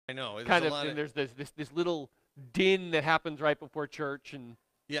I know. There's kind a of, lot and of there's this little din that happens right before church, and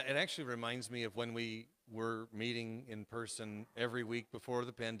yeah. It actually reminds me of when we were meeting in person every week before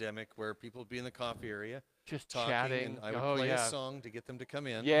the pandemic, where people would be in the coffee area just talking, and chatting. I would Oh play a yeah, song to get them to come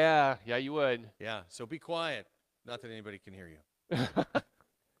in. yeah, yeah. You would. Yeah. So be quiet. Not that anybody can hear you.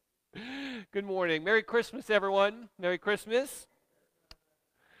 Good morning. Merry Christmas, everyone. Merry Christmas.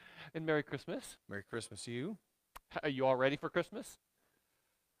 And Merry Christmas. Merry Christmas to you. Are you all ready for Christmas?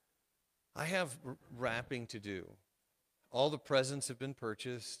 I have wrapping to do. All the presents have been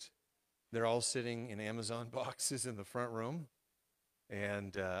purchased. They're all sitting in Amazon boxes in the front room.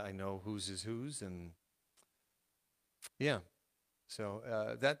 And I know whose is whose. And yeah. So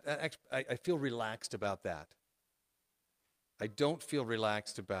I feel relaxed about that. I don't feel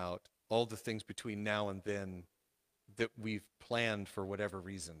relaxed about all the things between now and then that we've planned for whatever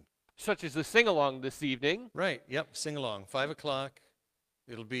reason. Such as the sing-along this evening. Right. Yep. Sing along. 5 o'clock.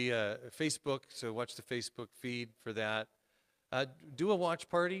 It'll be Facebook. So watch the Facebook feed for that. Do a watch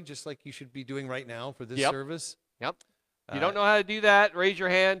party just like you should be doing right now for this Yep. service. Yep. If you don't know how to do that, raise your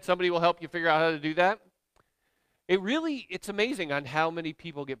hand. Somebody will help you figure out how to do that. It's amazing on how many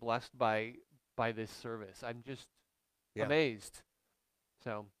people get blessed by this service. I'm just amazed.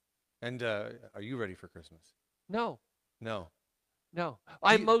 So. And are you ready for Christmas? No. No.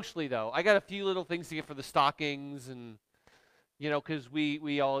 I'm mostly, though. I got a few little things to get for the stockings, and because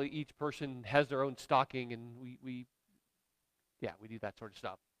each person has their own stocking, and we do that sort of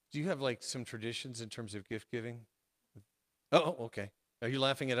stuff. Do you have like some traditions in terms of gift giving? Oh, okay. Are you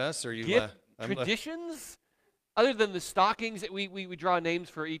laughing at us, or are you gift traditions? Other than the stockings, we draw names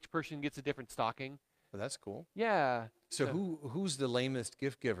for each person gets a different stocking. Well, that's cool. Yeah. So who's the lamest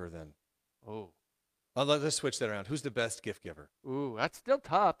gift giver then? Oh. Let's switch that around. Who's the best gift giver? Ooh, that's still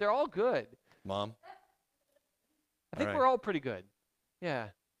tough. They're all good. Mom? I think we're all pretty good. Yeah.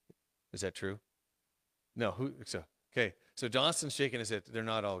 Is that true? No. Okay. So Dawson's shaking his head. They're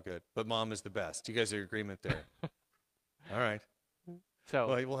not all good, but Mom is the best. You guys are in agreement there. All right. So.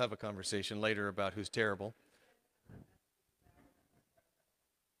 Well, we'll have a conversation later about who's terrible.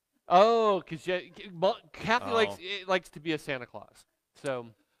 Oh, because Kathy likes to be a Santa Claus. So.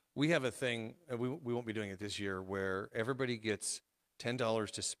 We have a thing, we won't be doing it this year, where everybody gets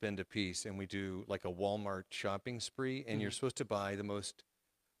 $10 to spend a piece, and we do like a Walmart shopping spree, and you're supposed to buy the most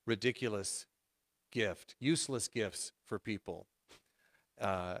ridiculous useless gifts for people.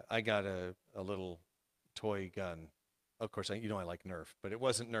 I got a little toy gun. Of course, I like Nerf, but it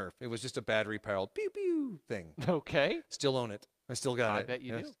wasn't Nerf. It was just a battery-powered pew-pew thing. Okay. Still own it. I still got it. I bet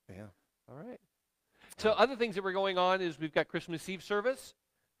you do. Yeah. All right. So other things that were going on is we've got Christmas Eve service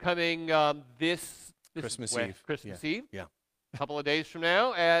coming this Christmas Eve. Christmas Eve. Yeah. A couple of days from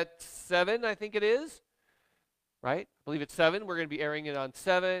now at 7, I think it is. Right? I believe it's 7. We're going to be airing it on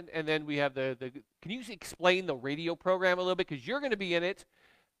 7. And then we have the can you explain the radio program a little bit? Because you're going to be in it.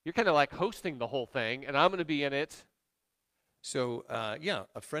 You're kind of like hosting the whole thing, and I'm going to be in it. So,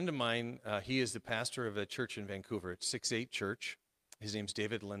 a friend of mine, he is the pastor of a church in Vancouver. It's 6-8 Church. His name's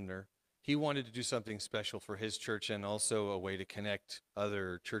David Lindner. He wanted to do something special for his church and also a way to connect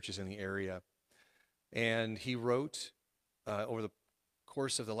other churches in the area. And he wrote, over the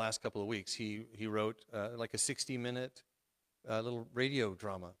course of the last couple of weeks, he wrote like a 60-minute little radio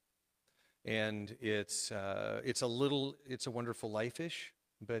drama. And it's a Wonderful Life-ish,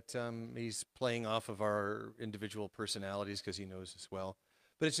 but he's playing off of our individual personalities because he knows us well.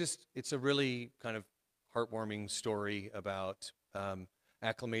 But it's a really kind of heartwarming story about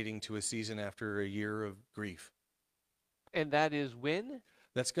acclimating to a season after a year of grief. And that is when?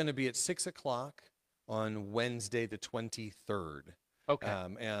 That's going to be at 6 o'clock on Wednesday, the 23rd. Okay.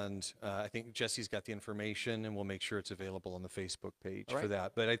 And I think Jesse's got the information, and we'll make sure it's available on the Facebook page for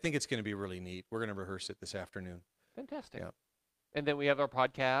that. But I think it's going to be really neat. We're going to rehearse it this afternoon. Fantastic. Yeah. And then we have our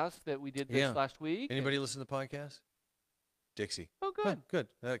podcast that we did this last week. Anybody listen to the podcast? Dixie. Oh, good. Good.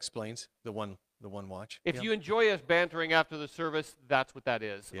 That explains the one watch. If you enjoy us bantering after the service, that's what that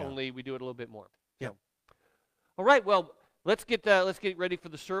is. Yeah. Only we do it a little bit more. Yeah. So. All right. Well, let's get ready for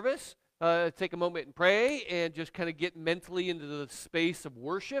the service. Take a moment and pray, and just kind of get mentally into the space of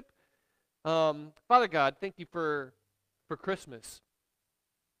worship. Father God, thank you for Christmas.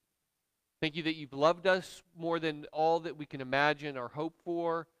 Thank you that you've loved us more than all that we can imagine or hope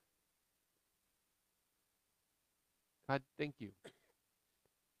for. God, thank you.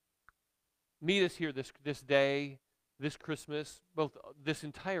 Meet us here this day, this Christmas, both this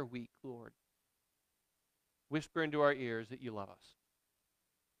entire week, Lord. Whisper into our ears that you love us.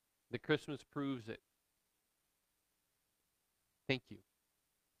 The Christmas proves it. Thank you.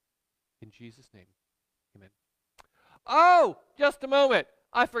 In Jesus' name, amen. Oh, just a moment.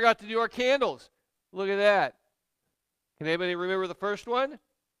 I forgot to do our candles. Look at that. Can anybody remember the first one?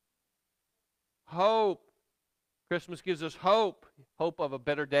 Hope. Christmas gives us hope. Hope of a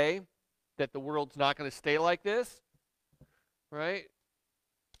better day, that the world's not going to stay like this, right?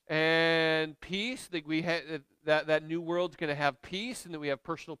 And peace, that we that new world's going to have peace, and that we have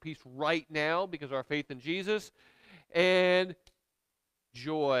personal peace right now because of our faith in Jesus. And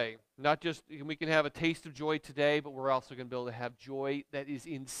joy. Not just, we can have a taste of joy today, but we're also going to be able to have joy that is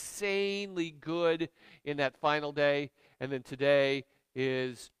insanely good in that final day. And then today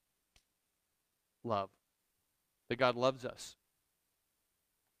is love. That God loves us.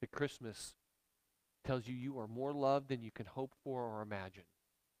 That Christmas tells you you are more loved than you can hope for or imagine.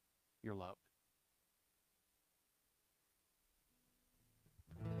 You're loved.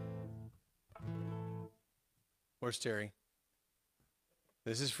 Where's Terry?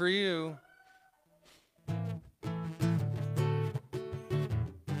 This is for you.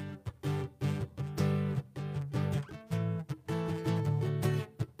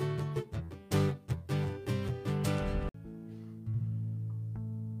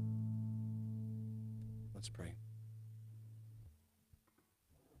 Let's pray.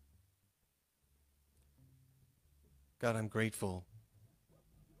 God, I'm grateful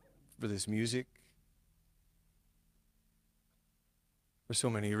for this music. For so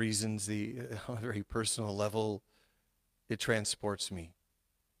many reasons, on a very personal level, it transports me.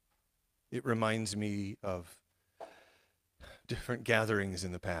 It reminds me of different gatherings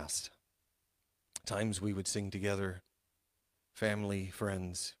in the past. Times we would sing together, family,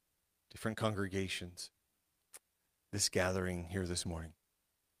 friends, different congregations. This gathering here this morning.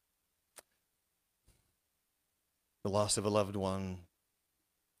 The loss of a loved one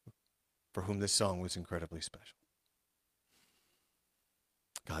for whom this song was incredibly special.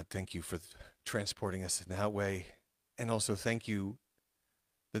 God, thank you for transporting us in that way. And also thank you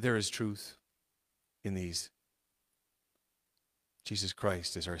that there is truth in these. Jesus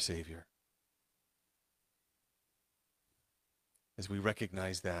Christ is our Savior. As we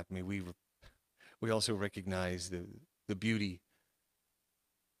recognize that, may we also recognize the beauty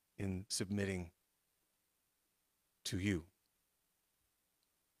in submitting to you.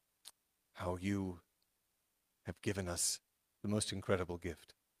 How you have given us the most incredible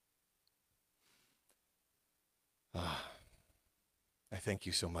gift. I thank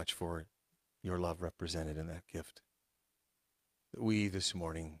you so much for your love represented in that gift. That we this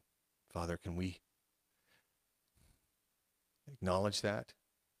morning, Father, can we acknowledge that,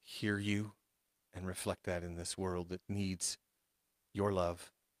 hear you, and reflect that in this world that needs your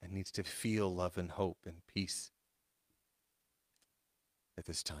love and needs to feel love and hope and peace at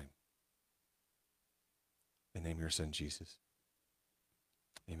this time. In the name of your Son, Jesus.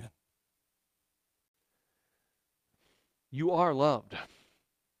 Amen. You are loved.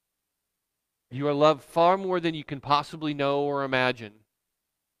 You are loved far more than you can possibly know or imagine.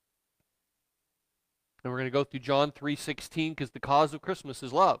 And we're going to go through John 3:16 because the cause of Christmas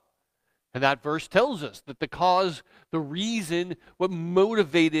is love. And that verse tells us that the reason, what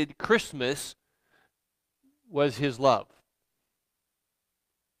motivated Christmas was his love.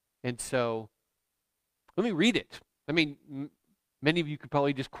 And so, let me read it. I mean, many of you could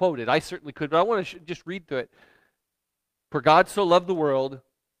probably just quote it. I certainly could, but I want to just read through it. For God so loved the world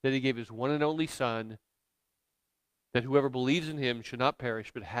that he gave his one and only Son, that whoever believes in him should not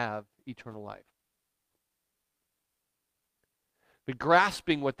perish but have eternal life. But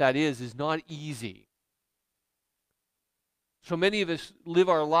grasping what that is not easy. So many of us live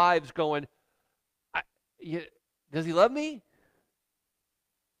our lives going, does he love me?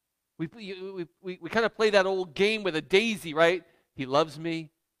 We kind of play that old game with a daisy, right? He loves me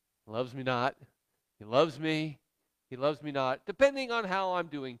not. He loves me not. Depending on how I'm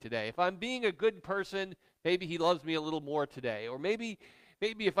doing today. If I'm being a good person, maybe he loves me a little more today. Or maybe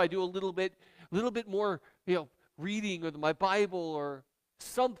if I do a little bit more, reading of my Bible or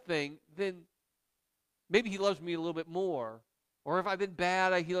something, then maybe he loves me a little bit more. Or if I've been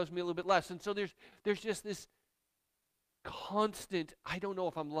bad, he loves me a little bit less. And so there's just this constant, I don't know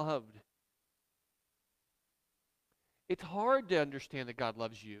if I'm loved. It's hard to understand that God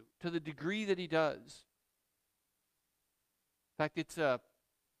loves you to the degree that he does. In fact,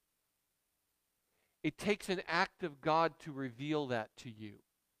 it takes an act of God to reveal that to you.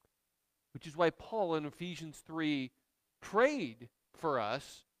 Which is why Paul in Ephesians 3 prayed for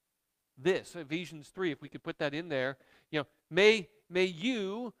us this. Ephesians 3, if we could put that in there. May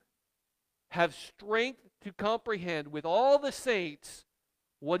you have strength to comprehend with all the saints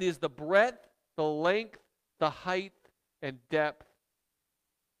what is the breadth, the length, the height, and depth,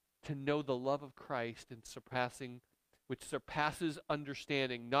 to know the love of Christ and surpassing which surpasses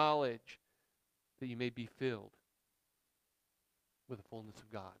understanding, knowledge, that you may be filled with the fullness of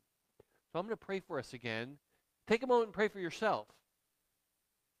God. So I'm going to pray for us again. Take a moment and pray for yourself.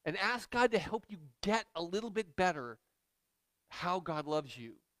 And ask God to help you get a little bit better how God loves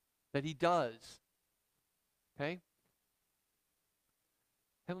you, that he does. Okay?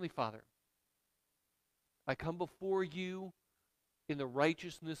 Heavenly Father, I come before you in the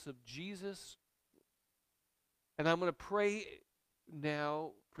righteousness of Jesus, and I'm going to pray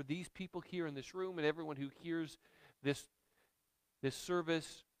now for these people here in this room and everyone who hears this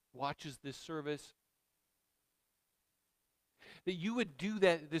service, watches this service, that you would do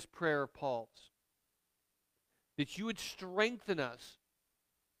this prayer of Paul's, that you would strengthen us,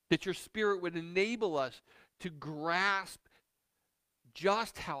 that your Spirit would enable us to grasp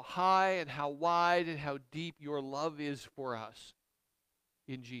just how high and how wide and how deep your love is for us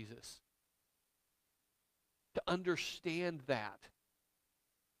in Jesus. To understand that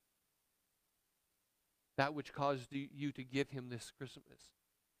which caused you to give him this Christmas,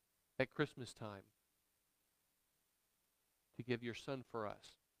 at Christmas time, to give your Son for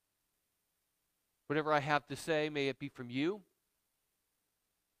us. Whatever I have to say, may it be from you.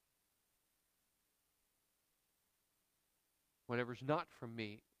 Whatever's not from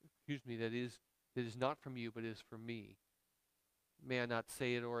me, that is not from you, but is from me. May I not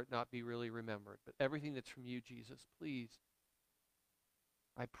say it or it not be really remembered. But everything that's from you, Jesus, please,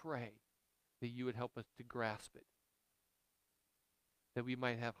 I pray that you would help us to grasp it, that we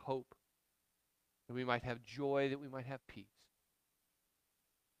might have hope, that we might have joy, that we might have peace.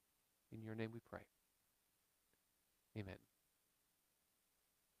 In your name we pray. Amen.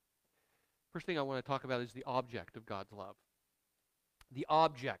 First thing I want to talk about is the object of God's love. The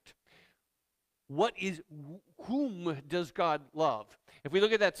object. Whom does God love? If we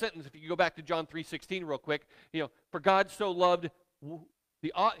look at that sentence, if you go back to John 3:16 real quick, for God so loved,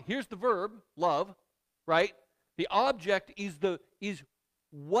 here's the verb, love, right? The object is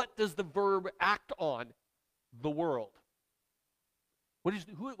what does the verb act on? The world. What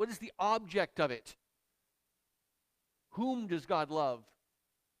is the object of it? Whom does God love?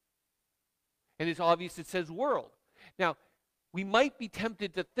 And it's obvious it says world. Now, we might be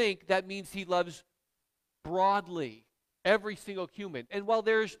tempted to think that means he loves broadly every single human. And while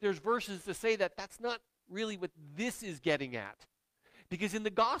there's verses to say that, that's not really what this is getting at. Because in the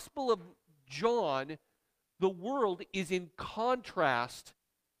Gospel of John, the world is in contrast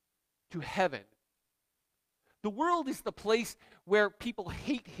to heaven. The world is the place where people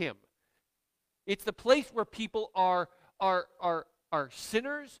hate him. It's the place where people are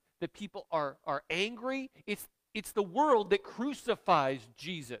sinners, that people are angry. It's the world that crucifies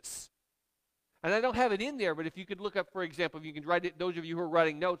Jesus. And I don't have it in there, but if you could look up, for example, if you can write it, those of you who are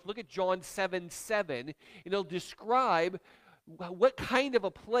writing notes, look at John 7:7, and it'll describe what kind of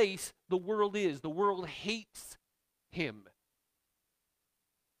a place the world is. The world hates him.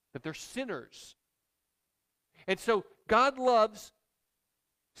 That they're sinners. And so God loves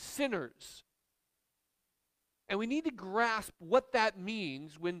sinners. And we need to grasp what that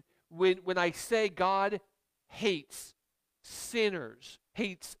means when I say God hates sinners,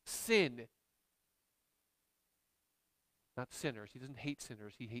 hates sin. Not sinners. He doesn't hate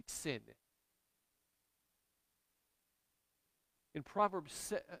sinners. He hates sin. In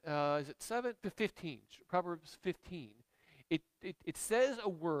Proverbs, is it 7 to 15? Proverbs 15. It says a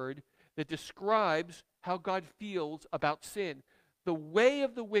word that describes how God feels about sin. The way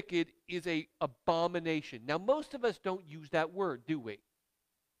of the wicked is an abomination. Now, most of us don't use that word, do we?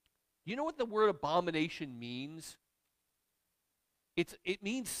 You know what the word abomination means? It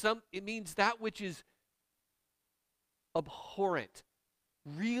means that which is abhorrent,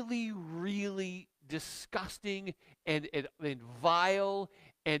 really, really disgusting and vile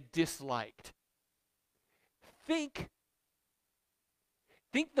and disliked. Think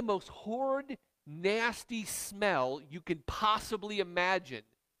the most horrid, nasty smell you can possibly imagine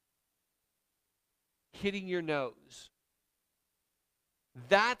hitting your nose.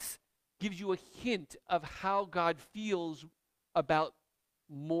 That gives you a hint of how God feels about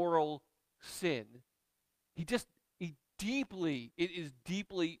moral sin. It is deeply,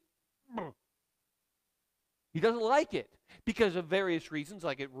 he doesn't like it because of various reasons,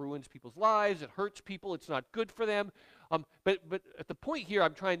 like it ruins people's lives, it hurts people, it's not good for them. But at the point here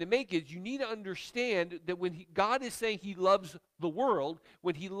I'm trying to make is you need to understand that when God is saying he loves the world,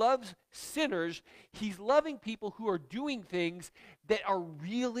 when he loves sinners, he's loving people who are doing things that are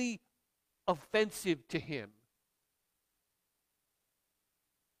really offensive to him.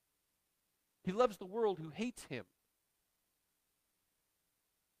 He loves the world who hates him.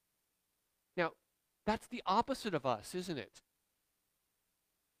 Now, That's the opposite of us, isn't it?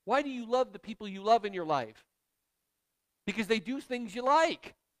 Why do you love the people you love in your life? Because they do things you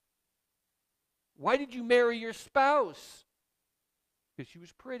like. Why did you marry your spouse? Because she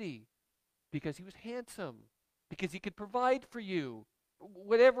was pretty. Because he was handsome. Because he could provide for you.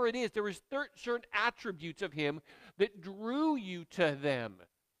 Whatever it is, there was certain attributes of him that drew you to them.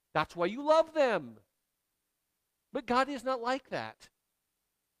 That's why you love them. But God is not like that.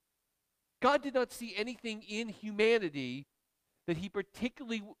 God did not see anything in humanity that he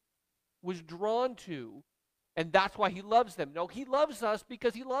particularly was drawn to, and that's why he loves them. No, he loves us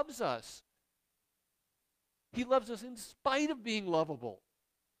because he loves us. He loves us in spite of being lovable.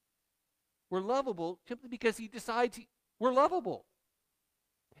 We're lovable simply because he decides we're lovable.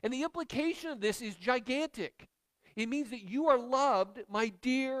 And the implication of this is gigantic. It means that you are loved, my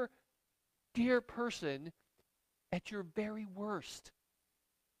dear, dear person, at your very worst.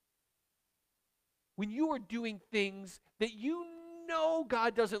 When you are doing things that you know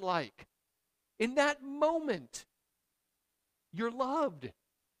God doesn't like, in that moment, you're loved.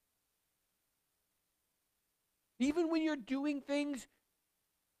 Even when you're doing things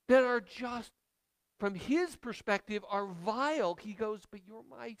that are just, from his perspective, are vile, he goes, but you're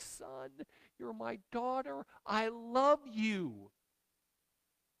my son, you're my daughter, I love you.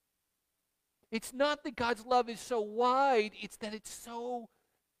 It's not that God's love is so wide, it's that it stoops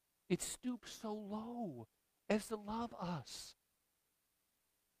so low as to love us.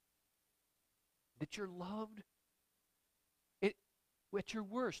 That you're loved at your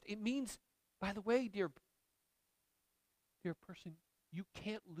worst. It means, by the way, dear person, you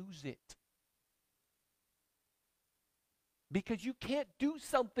can't lose it. Because you can't do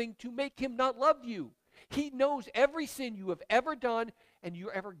something to make him not love you. He knows every sin you have ever done and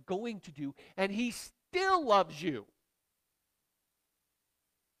you're ever going to do, and he still loves you.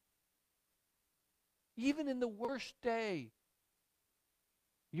 Even in the worst day,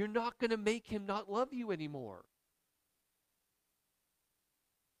 you're not going to make him not love you anymore.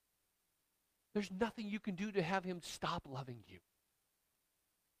 There's nothing you can do to have him stop loving you.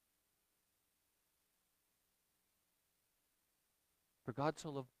 For God so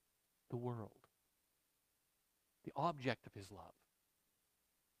loved the world, the object of his love.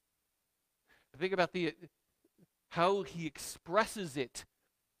 Think about how he expresses it.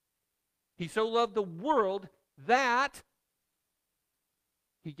 He so loved the world that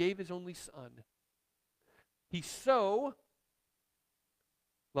he gave his only son. He so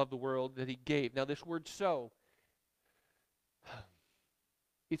loved the world that he gave. Now this word so,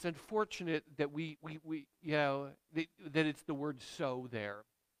 it's unfortunate that that it's the word so there.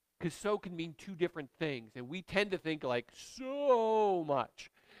 Because so can mean two different things. And we tend to think like so much.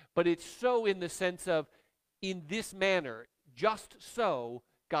 But it's so in the sense of, in this manner, just so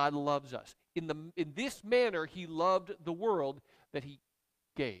God loves us. In this manner, he loved the world that he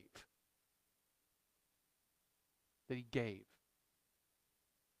gave. That he gave.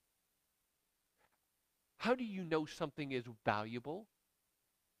 How do you know something is valuable?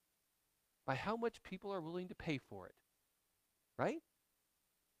 By how much people are willing to pay for it. Right?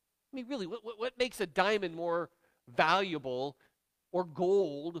 I mean, really, what makes a diamond more valuable or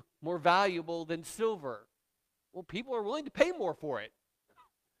gold more valuable than silver? Well, people are willing to pay more for it.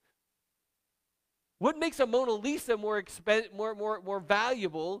 What makes a Mona Lisa more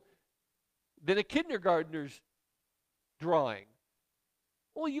valuable than a kindergartner's drawing?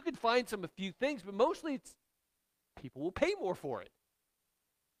 Well, you can find a few things, but mostly it's people will pay more for it.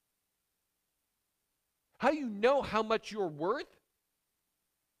 How you know how much you're worth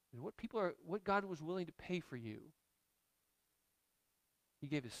is what God was willing to pay for you. He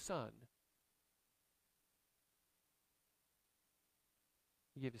gave his son.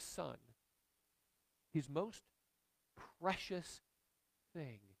 He gave his son. His most precious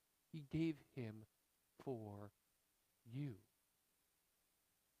thing. He gave him for you.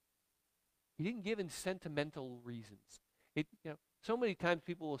 He didn't give in sentimental reasons. So many times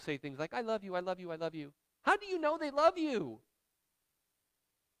people will say things like, I love you, I love you, I love you. How do you know they love you?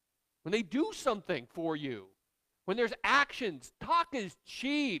 When they do something for you. When there's actions. Talk is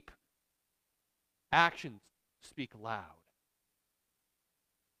cheap. Actions speak loud.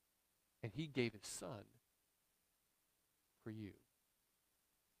 And he gave his son for you.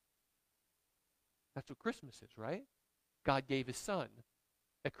 That's what Christmas is, right? God gave his son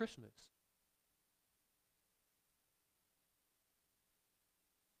at Christmas.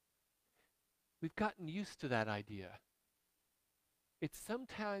 We've gotten used to that idea.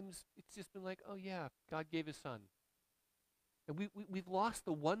 Sometimes it's just been like, oh yeah, God gave his son. And we've lost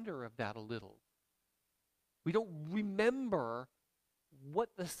the wonder of that a little. We don't remember what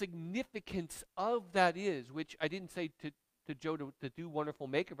the significance of that is, which I didn't say to Joe to do wonderful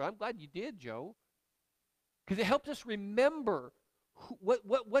makeup, but I'm glad you did, Joe, because it helps us remember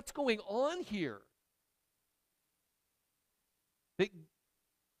what's going on here. That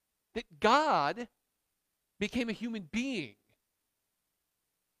God became a human being.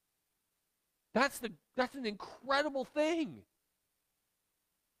 That's an incredible thing.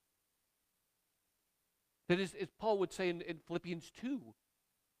 That is, as Paul would say in Philippians 2,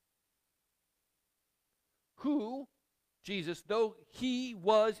 who, Jesus, though he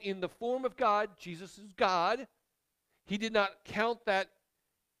was in the form of God, Jesus is God, he did not count that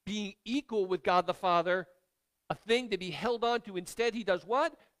being equal with God the Father a thing to be held on to. Instead, he does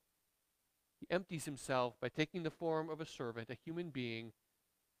what? He empties himself by taking the form of a servant, a human being,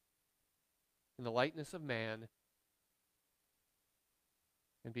 in the likeness of man,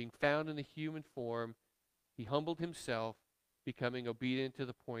 and being found in the human form, he humbled himself, becoming obedient to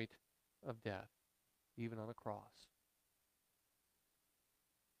the point of death, even on a cross.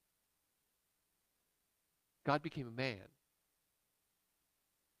 God became a man.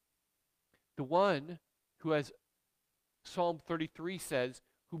 The one who, as Psalm 33 says,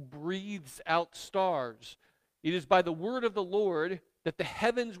 who breathes out stars. It is by the word of the Lord that the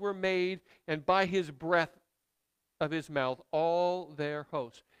heavens were made, and by his breath of his mouth all their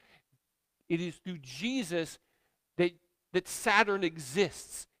hosts. It is through Jesus that Saturn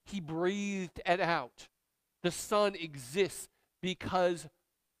exists. He breathed it out. The sun exists because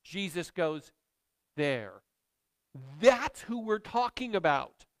Jesus goes there. That's who we're talking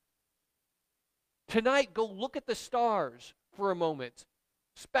about. Tonight, go look at the stars for a moment,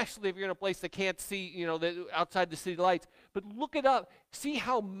 especially if you're in a place that can't see, outside the city lights. But look it up. See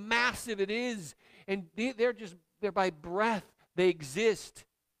how massive it is. And they're by breath. They exist.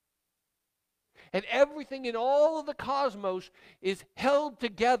 And everything in all of the cosmos is held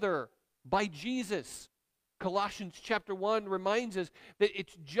together by Jesus. Colossians chapter 1 reminds us that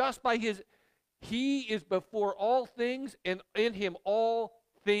it's just by he is before all things, and in him all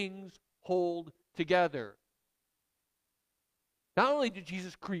things hold together. Not only did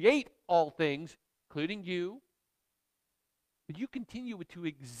Jesus create all things, including you, but you continue to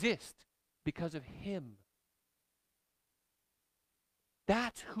exist because of him.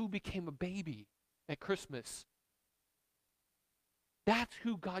 That's who became a baby at Christmas. That's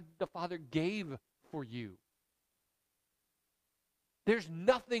who God the Father gave for you. There's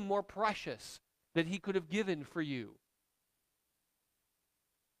nothing more precious that he could have given for you.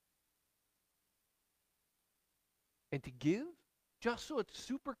 And to give, just so it's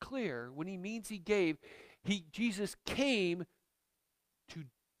super clear, when he means he gave, Jesus came to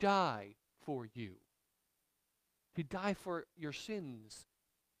die for you. To die for your sins.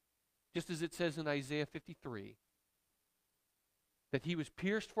 Just as it says in Isaiah 53. That he was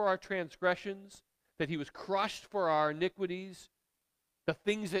pierced for our transgressions, that he was crushed for our iniquities, the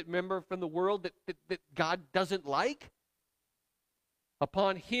things that, remember, from the world that God doesn't like.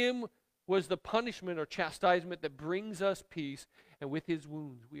 Upon him was the punishment or chastisement that brings us peace, and with his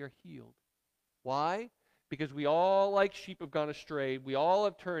wounds we are healed. Why? Because we all, like sheep, have gone astray. We all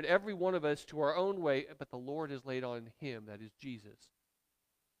have turned, every one of us, to our own way, but the Lord has laid on him, that is Jesus,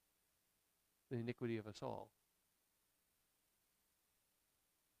 the iniquity of us all.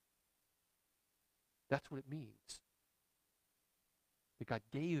 That's what it means. That God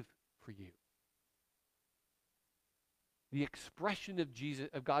gave for you. The expression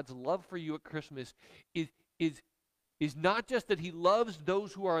of God's love for you at Christmas is not just that he loves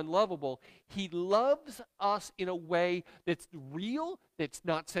those who are unlovable. He loves us in a way that's real, that's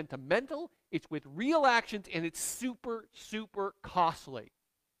not sentimental, it's with real actions, and it's super, super costly.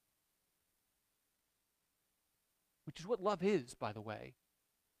 Which is what love is, by the way.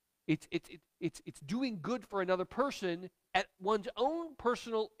 It's doing good for another person at one's own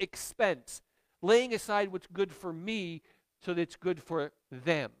personal expense, laying aside what's good for me so that it's good for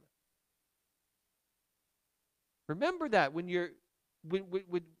them. Remember that when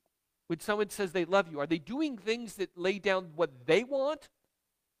someone says they love you, are they doing things that lay down what they want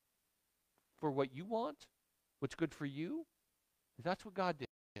for what you want, what's good for you? That's what God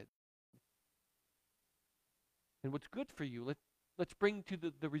did. And what's good for you, let's bring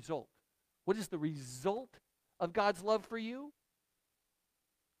to the result. What is the result of God's love for you?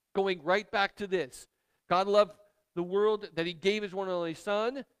 Going right back to this. God loved the world that he gave his one and only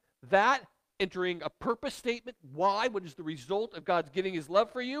Son. That, entering a purpose statement. Why? What is the result of God's giving his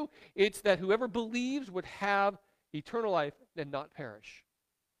love for you? It's that whoever believes would have eternal life and not perish.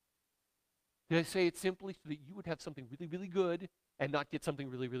 Did I say it simply so that you would have something really, really good and not get something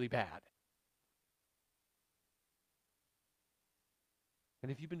really, really bad?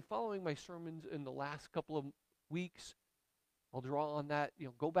 And if you've been following my sermons in the last couple of weeks, I'll draw on that.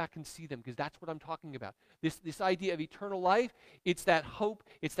 Go back and see them, because that's what I'm talking about. This idea of eternal life, it's that hope,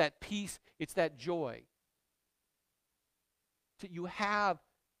 it's that peace, it's that joy. So you have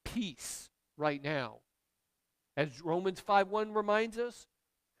peace right now. As Romans 5:1 reminds us,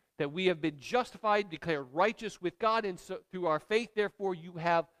 that we have been justified, declared righteous with God, and so through our faith, therefore, you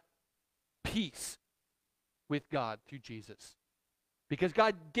have peace with God through Jesus. Because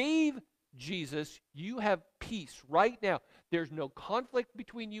God gave Jesus, you have peace right now. There's no conflict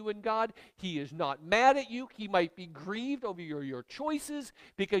between you and God. He is not mad at you. He might be grieved over your choices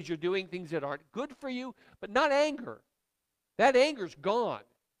because you're doing things that aren't good for you, but not anger. That anger's gone.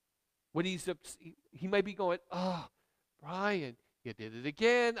 When he might be going, oh, Brian, you did it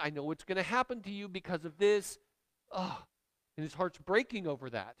again. I know what's going to happen to you because of this. Oh, and his heart's breaking over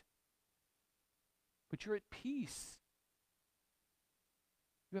that. But you're at peace.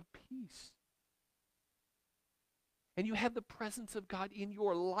 You have peace. And you have the presence of God in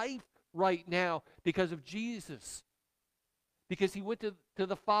your life right now because of Jesus. Because he went to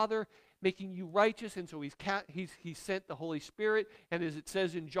the Father, making you righteous, and so he sent the Holy Spirit. And as it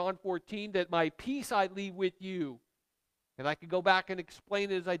says in John 14, that my peace I leave with you. And I could go back and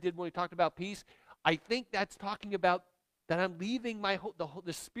explain it as I did when we talked about peace. I think that's talking about that I'm leaving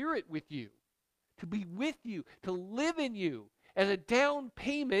the Spirit with you, to be with you, to live in you, as a down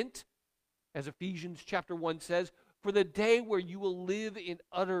payment, as Ephesians chapter 1 says, for the day where you will live in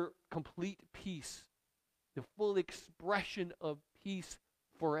utter, complete peace, the full expression of peace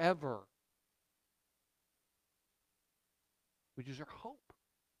forever, which is our hope.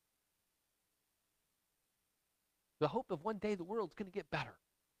 The hope of one day the world's going to get better.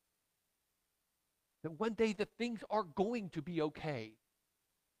 That one day the things are going to be okay.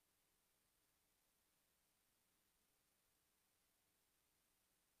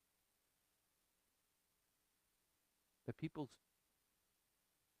 That peoples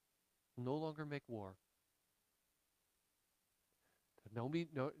will no longer make war. There'll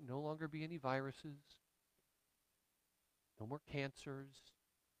no longer be any viruses. No more cancers.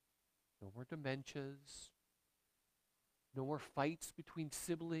 No more dementias. No more fights between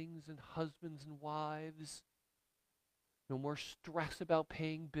siblings and husbands and wives. No more stress about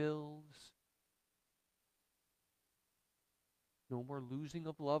paying bills. No more losing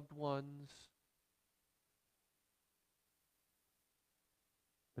of loved ones.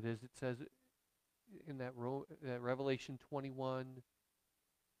 But as it says in that Revelation 21,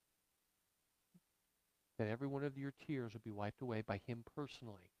 that every one of your tears will be wiped away by him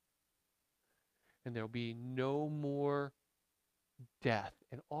personally. And there will be no more death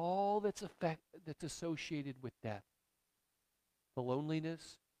and all that's associated with death. The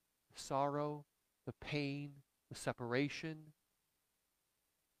loneliness, the sorrow, the pain, the separation.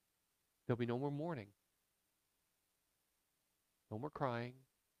 There'll be no more mourning. No more crying.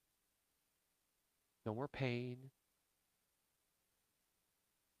 No more pain.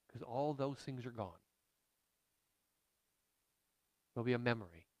 Because all those things are gone. There'll be a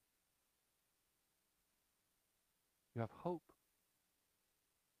memory. You have hope.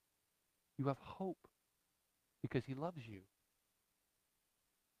 You have hope because he loves you.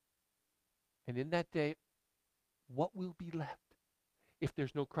 And in that day, what will be left? If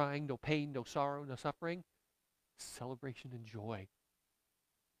there's no crying, no pain, no sorrow, no suffering, celebration and joy.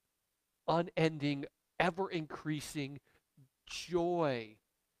 Unending, ever-increasing joy.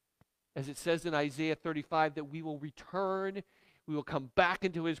 As it says in Isaiah 35, that we will return, we will come back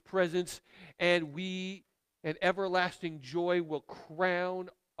into his presence, and everlasting joy will crown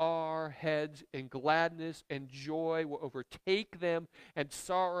our heads, and gladness and joy will overtake them, and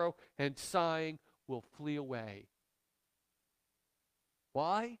sorrow and sighing will flee away.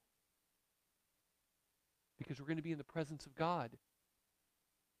 Why? Because we're going to be in the presence of God,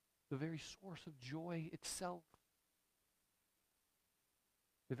 the very source of joy itself,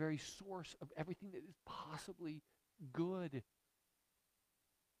 the very source of everything that is possibly good.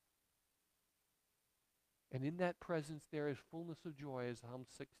 And in that presence there is fullness of joy, as Psalm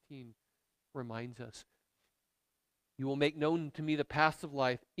 16 reminds us. You will make known to me the paths of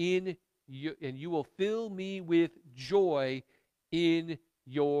life, and you will fill me with joy in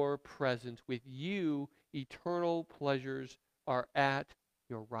your presence. With you, eternal pleasures are at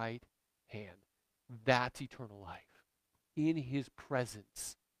your right hand. That's eternal life, in his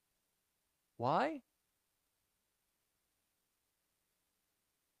presence. Why?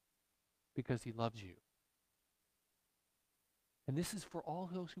 Because he loves you. And this is for all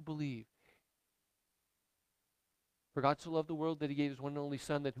those who believe. For God so loved the world that he gave his one and only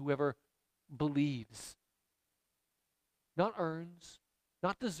Son, that whoever believes, not earns,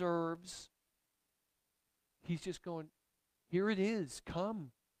 not deserves. He's just going, here it is.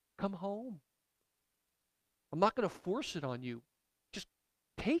 Come home. I'm not going to force it on you. Just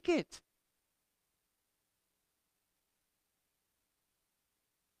take it.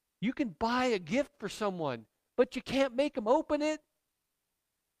 You can buy a gift for someone, but you can't make them open it.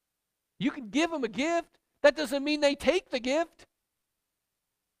 You can give them a gift. That doesn't mean they take the gift.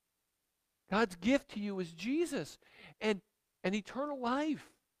 God's gift to you is Jesus and eternal life.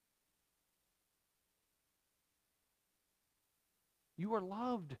 You are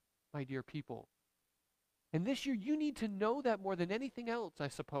loved, my dear people. And this year, you need to know that more than anything else, I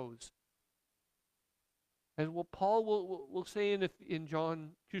suppose. And what Paul will say in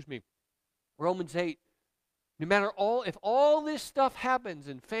Romans 8, no matter if all this stuff happens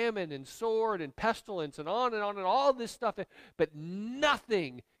in famine and sword and pestilence and on and all this stuff, but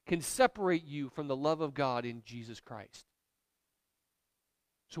nothing can separate you from the love of God in Jesus Christ.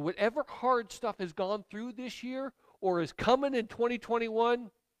 So whatever hard stuff has gone through this year or is coming in 2021,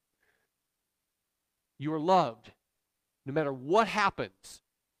 you are loved. No matter what happens,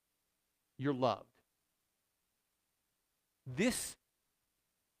 you're loved. This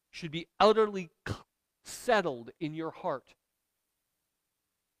should be utterly settled in your heart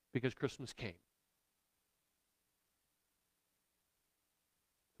because Christmas came.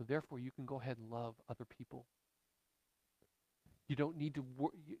 So therefore, you can go ahead and love other people. You don't need to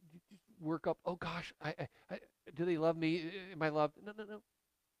work up, oh gosh, do they love me? Am I loved? No.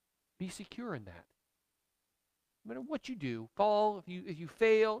 Be secure in that. No matter what you do, fall, if you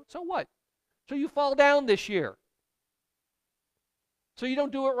fail, so what? So you fall down this year. So you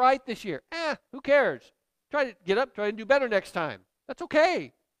don't do it right this year. Who cares? Try to get up, try and do better next time. That's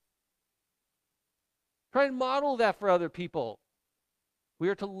okay. Try and model that for other people. We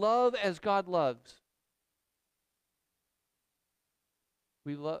are to love as God loves.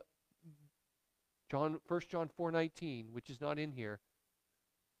 We love 1 John 4:19, which is not in here.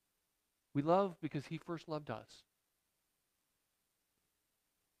 We love because he first loved us.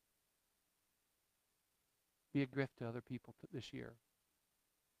 Be a gift to other people this year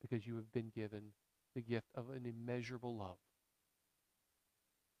because you have been given the gift of an immeasurable love.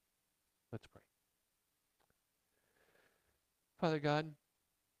 Let's pray. Father God,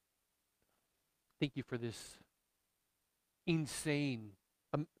 thank you for this insane,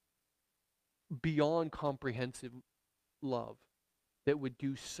 beyond comprehensive love that would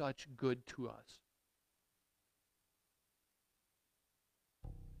do such good to us.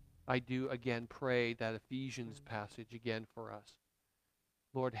 I do again pray that Ephesians passage again for us.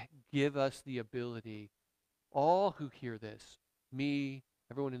 Lord, give us the ability, all who hear this, me,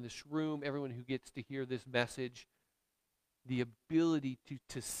 everyone in this room, everyone who gets to hear this message, the ability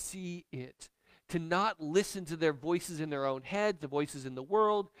to see it, to not listen to their voices in their own heads, the voices in the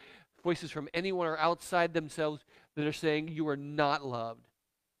world, voices from anyone or outside themselves that are saying you are not loved.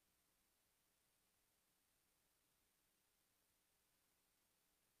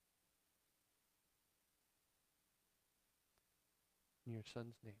 In your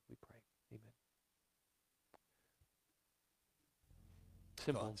Son's name we pray. Amen.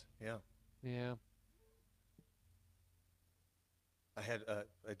 Simple. Thoughts? Yeah. Yeah.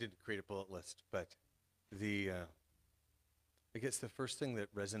 I didn't create a bullet list, but I guess the first thing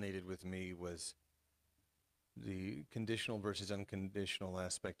that resonated with me was the conditional versus unconditional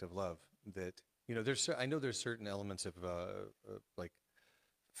aspect of love. That, you know, I know there's certain elements of like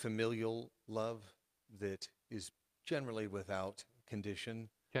familial love that is generally without condition.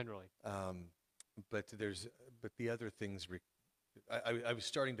 Generally. But the other things. I was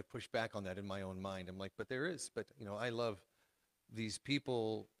starting to push back on that in my own mind. I'm like, but there is. But you know, I love these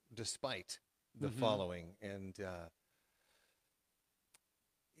people despite the following, and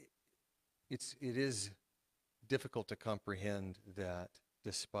it is difficult to comprehend that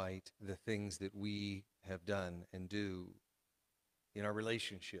despite the things that we have done and do in our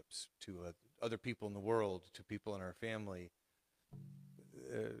relationships to other people in the world, to people in our family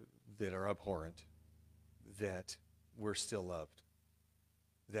that are abhorrent, that we're still loved.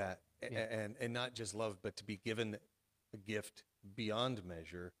 That and not just loved, but to be given a gift beyond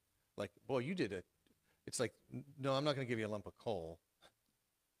measure. Like, boy, you did it. It's like, no, I'm not going to give you a lump of coal.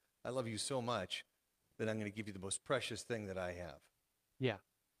 I love you so much that I'm going to give you the most precious thing that I have. Yeah.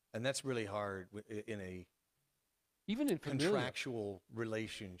 And that's really hard in a even in contractual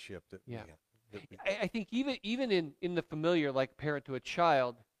relationship that we have. I think even in the familiar, like parent to a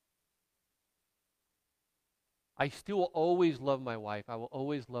child, I still always love my wife. I will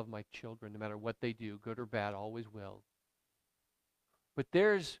always love my children, no matter what they do, good or bad, always will. But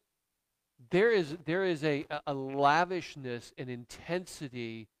there's There is a lavishness and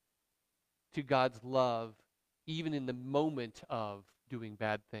intensity to God's love, even in the moment of doing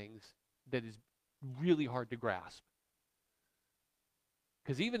bad things, that is really hard to grasp.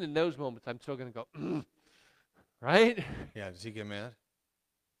 Because even in those moments, I'm still going to go, right? Yeah, does he get mad?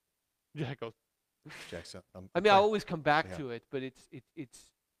 Jack goes. Jackson. I mean, I always come back Yeah. to it, but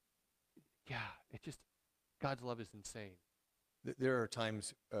yeah, it just, God's love is insane. There are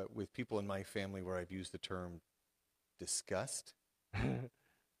times with people in my family where I've used the term disgust,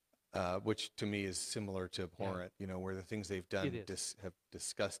 which to me is similar to abhorrent, where the things they've done It is. have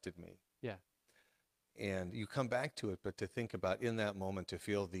disgusted me. Yeah. And you come back to it, but to think about in that moment, to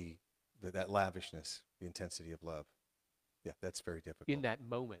feel that lavishness, the intensity of love. Yeah, that's very difficult. In that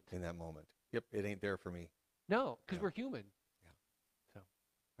moment. In that moment. Yep, it ain't there for me. No, because Yeah. we're human. Yeah. So,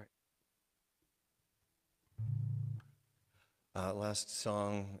 all right. Last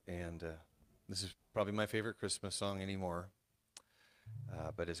song, and this is probably my favorite Christmas song anymore.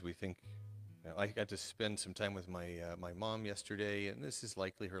 But as we think, I got to spend some time with my mom yesterday, and this is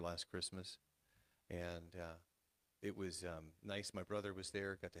likely her last Christmas. And it was nice. My brother was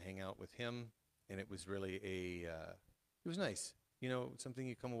there, got to hang out with him, and it was really it was nice. Something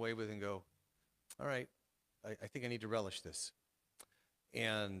you come away with and go, all right, I think I need to relish this.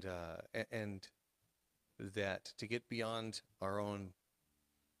 And that to get beyond our own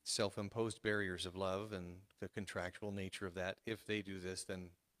self-imposed barriers of love and the contractual nature of that, if they do this, then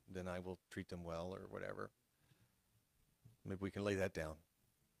I will treat them well or whatever. Maybe we can lay that down.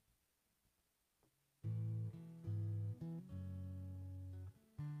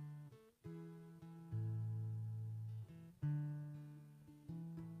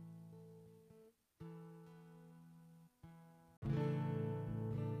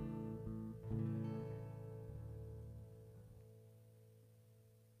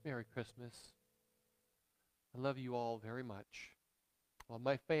 Merry Christmas. I love you all very much. Well,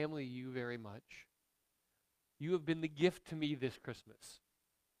 my family, you very much. You have been the gift to me this Christmas,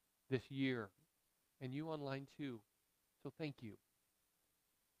 this year, and you online too. So thank you.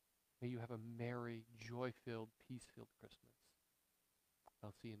 May you have a merry, joy-filled, peace-filled Christmas.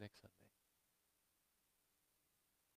 I'll see you next Sunday.